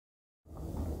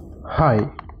Hi,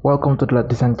 welcome to the Let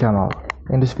Design channel.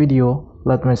 In this video,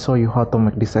 let me show you how to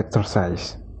make this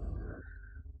exercise.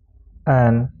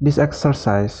 And this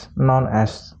exercise known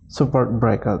as support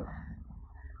bracket.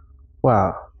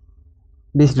 Well,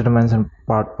 this is the dimension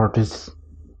part for this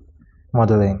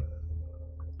modeling.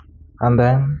 And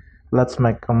then let's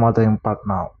make a modeling part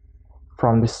now.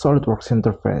 From the Solidworks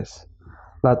interface,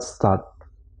 let's start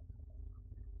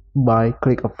by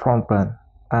click a front plane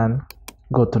and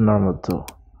go to normal tool.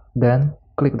 Then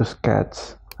click the sketch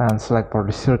and select for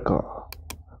the circle.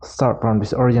 Start from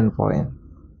this origin point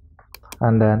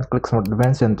and then click smart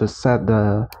dimension to set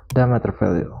the diameter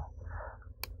value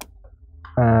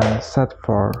and set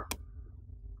for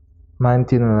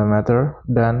 19 mm.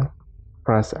 Then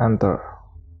press enter.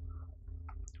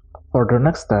 For the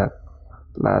next step,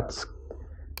 let's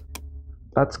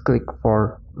click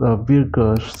for the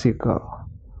virgule circle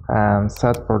and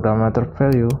set for diameter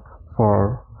value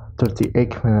for 38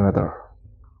 mm.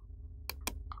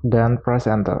 Then press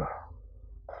enter.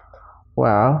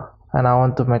 Well, and I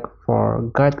want to make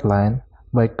for guideline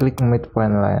by clicking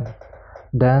midpoint line.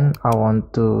 Then I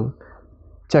want to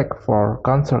check for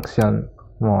construction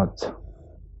mode.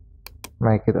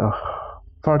 Make it a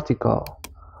vertical.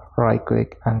 Right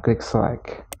click and click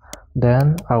select.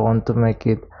 Then I want to make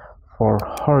it for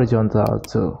horizontal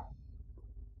too.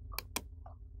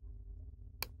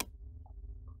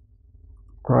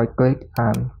 Right click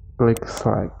and click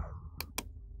select.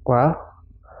 Well,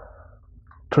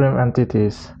 trim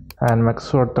entities and make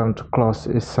sure time to close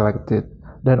is selected.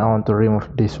 Then I want to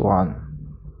remove this one.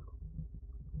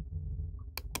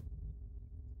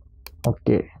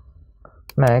 Okay,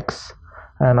 next,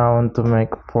 and I want to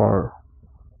make for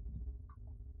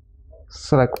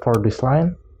select for this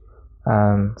line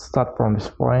and start from this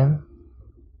point,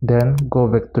 then go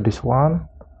back to this one,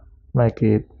 make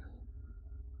it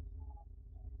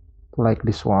like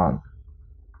this one.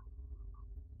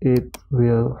 It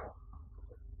will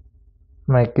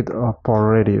make it a for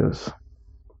radius,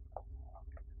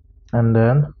 and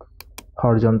then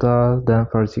horizontal, then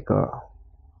vertical.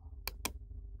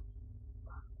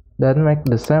 Then make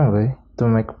the same way to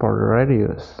make for the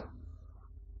radius.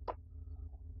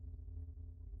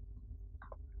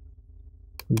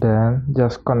 Then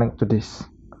just connect to this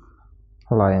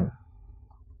line.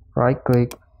 Right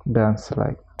click, then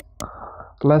select.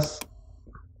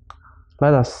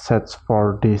 Let us set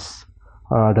for this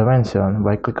dimension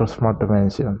by click on smart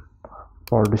dimension.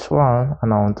 For this one,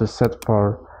 and I want to set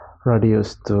for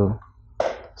radius to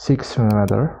 6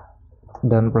 mm.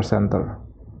 Then press enter.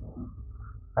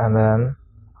 And then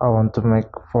I want to make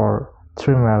for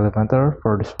 3 mm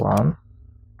for this one.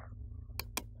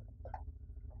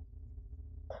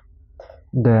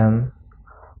 Then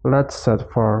let's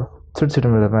set for 30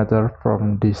 mm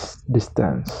from this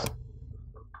distance.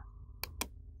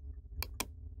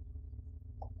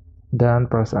 Then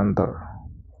press enter.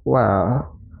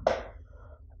 Well,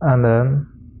 and then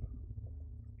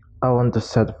I want to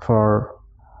set for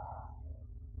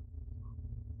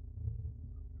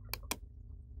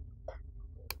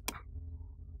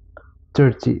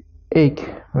 38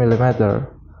 mm,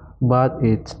 but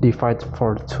it's divided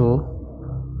for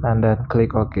 2, and then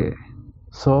click OK.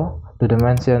 So the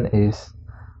dimension is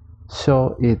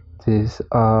it is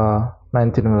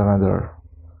 19 mm.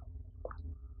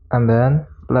 And then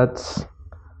let's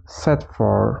set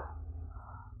for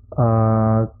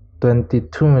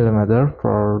 22 mm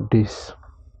for this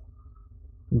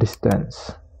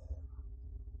distance.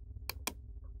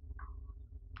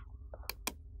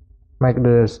 Make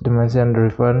this dimension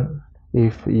driven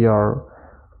if your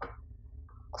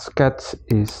sketch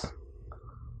is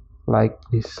like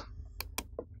this.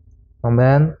 And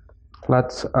then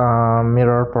let's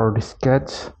mirror for the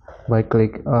sketch by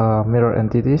click mirror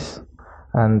entities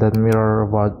and then mirror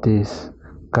about this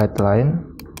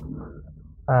guideline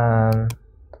and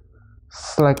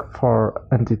select for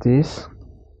entities,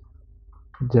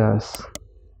 just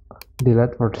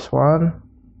delete for this one,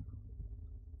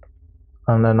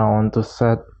 and then I want to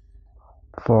set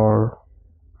for,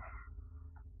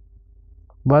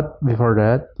 but before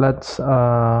that let's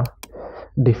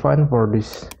define for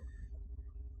this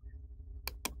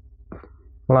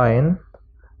line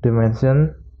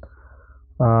dimension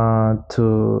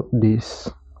to this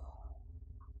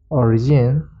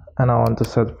origin, and I want to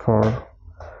set for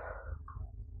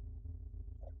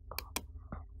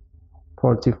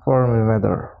 44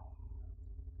 mm.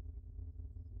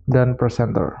 Then press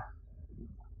enter.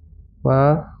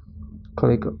 Well,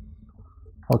 click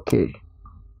OK,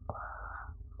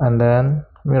 and then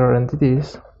mirror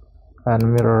entities and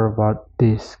mirror about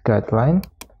this guideline,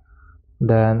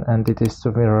 then entities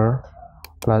to mirror.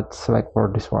 Let's select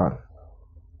for this one.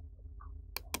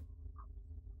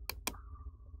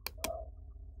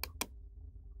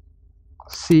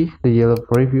 See, the yellow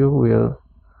preview will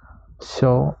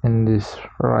show in this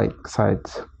right side,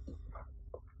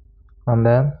 and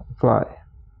then apply.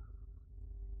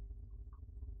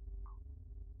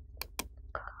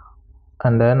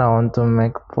 And then I want to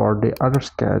make for the other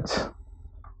sketch.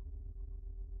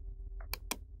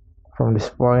 From this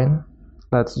point,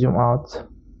 let's zoom out,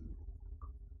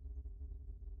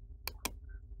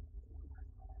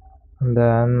 and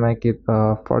then make it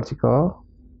vertical.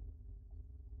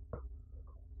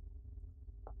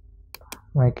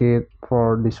 Make it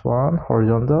for this one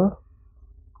horizontal,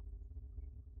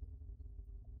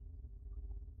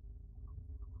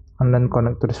 and then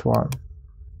connect to this one.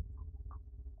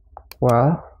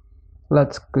 Well,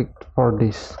 let's click for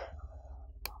this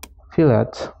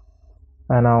fillet,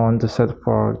 and I want to set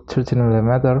for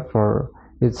 13mm for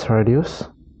its radius,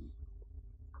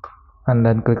 and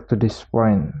then click to this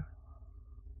point.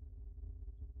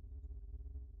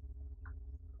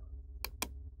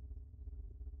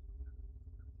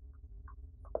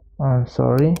 I'm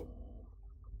sorry.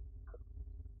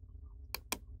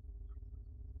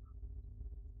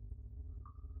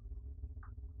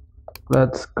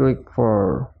 Let's click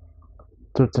for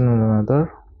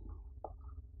 13mm.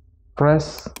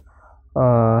 Press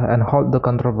and hold the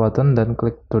control button, then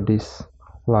click to this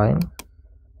line,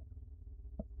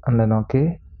 and then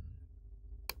OK.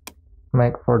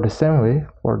 Make for the same way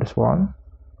for this one.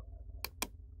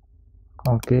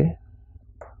 OK.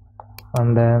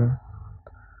 And then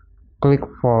click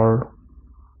for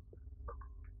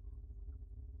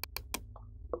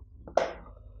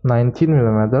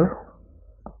 19mm,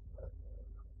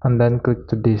 and then click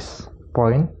to this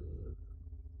point,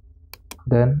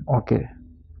 then OK.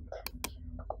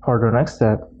 For the next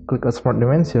step, click a smart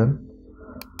dimension,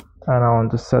 and I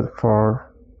want to set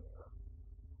for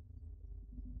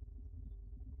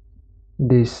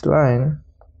this line,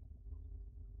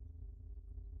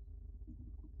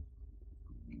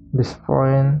 this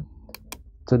point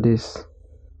to this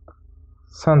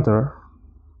center,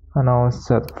 and I will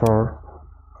set for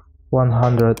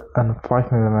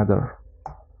 105mm.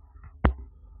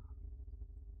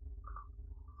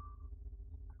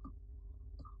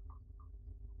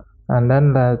 And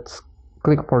then let's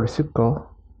click for the circle,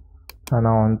 and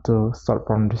I want to start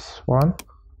from this one.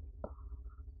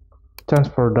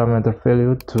 Transfer diameter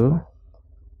value to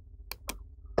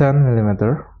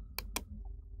 10mm,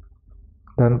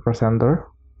 then press enter,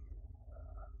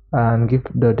 and give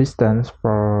the distance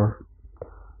for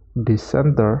this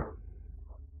center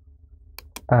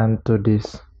and to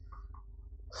this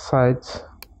sides,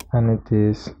 and it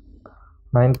is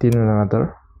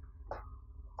 19mm.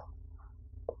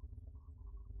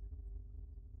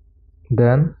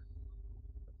 Then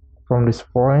from this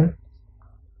point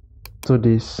to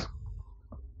this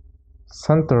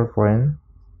center point,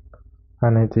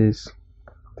 and it is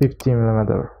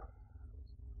 50mm.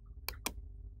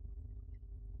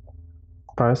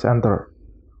 Press enter,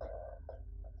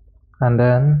 and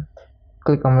then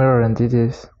click on mirror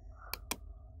entities,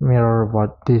 mirror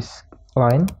about this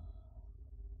line,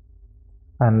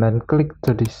 and then click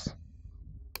to this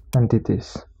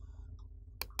entities.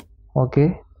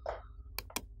 OK.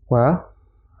 Well,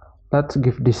 let's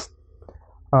give this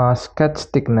sketch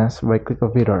thickness by click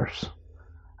of mirrors,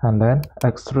 and then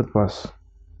extrude pass.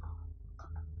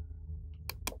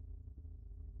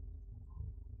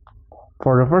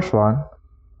 For the first one,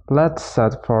 let's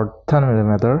set for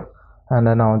 10mm, and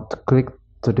then I want to click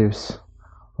to this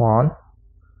one,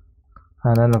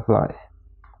 and then apply.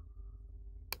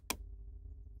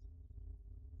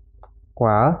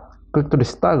 Well, click to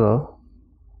this toggle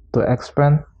to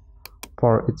expand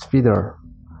for its feeder,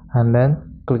 and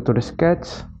then click to the sketch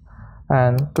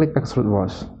and click extrude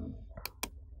wash.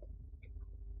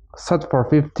 Set for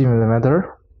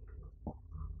 50mm,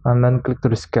 and then click to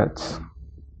the sketch,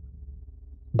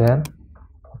 then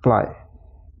apply.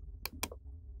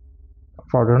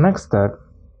 For the next step,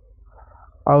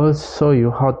 I will show you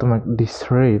how to make this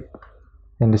shape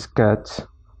in the sketch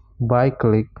by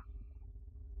click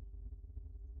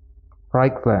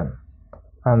right plane,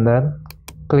 and then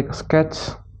click sketch,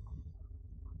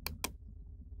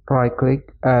 right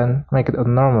click, and make it a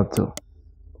normal tool.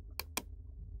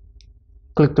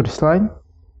 Click to this line,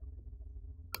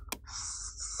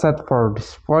 set for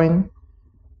this point,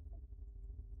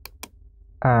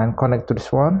 and connect to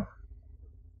this one.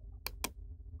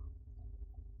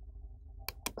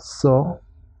 So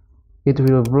it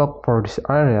will block for this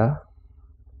area,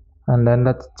 and then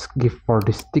let's give for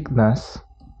this thickness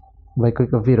by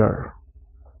click of mirror.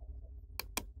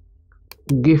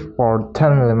 Give for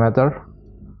 10mm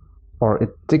for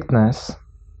its thickness,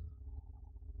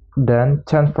 then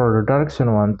change for the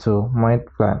direction one to right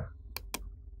plane.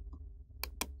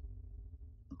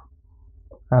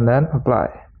 and then apply.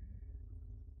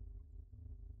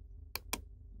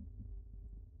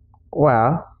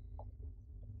 Well,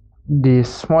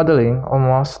 this modeling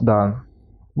almost done,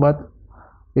 but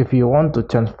if you want to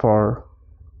change for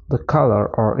the color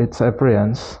or its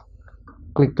appearance,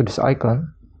 click to this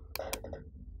icon.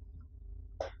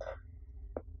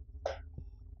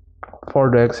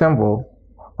 For the example,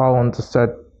 I want to set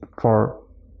for,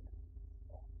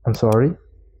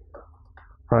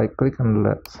 right click and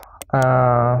let's.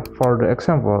 For the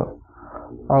example,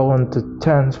 I want to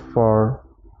change for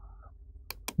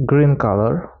green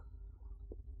color.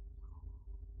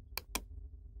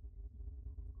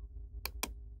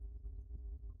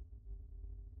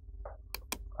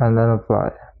 And then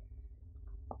apply.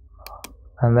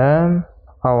 And then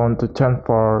I want to change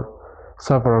for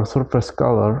several surface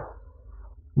color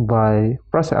by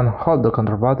press and hold the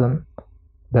control button,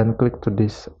 then click to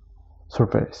this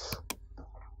surface.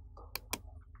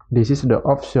 This is the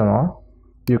optional.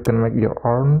 You can make your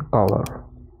own color.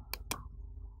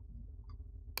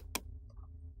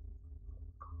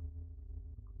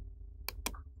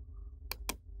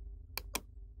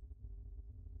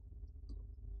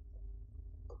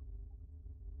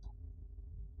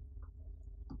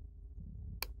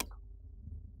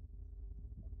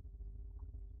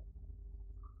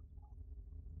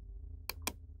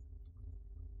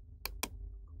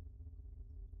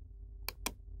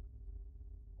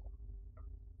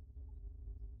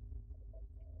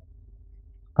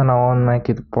 And I want to make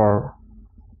it for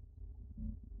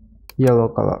yellow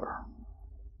color.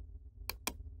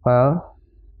 Well,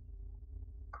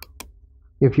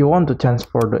 if you want to change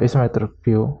for the isometric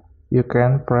view, you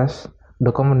can press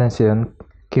the combination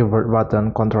keyboard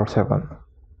button Ctrl 7.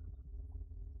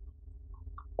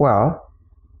 Well,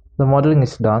 the modeling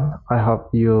is done. I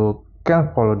hope you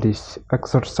can follow this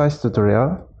exercise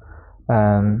tutorial,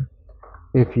 and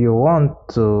if you want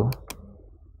to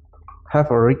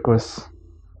have a request,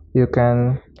 you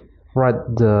can write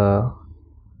the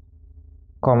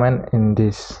comment in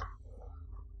this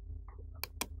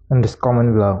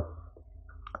comment below.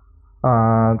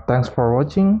 Thanks for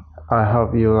watching. I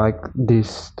hope you like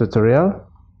this tutorial.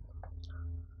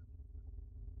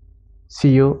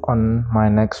 See you on my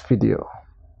next video.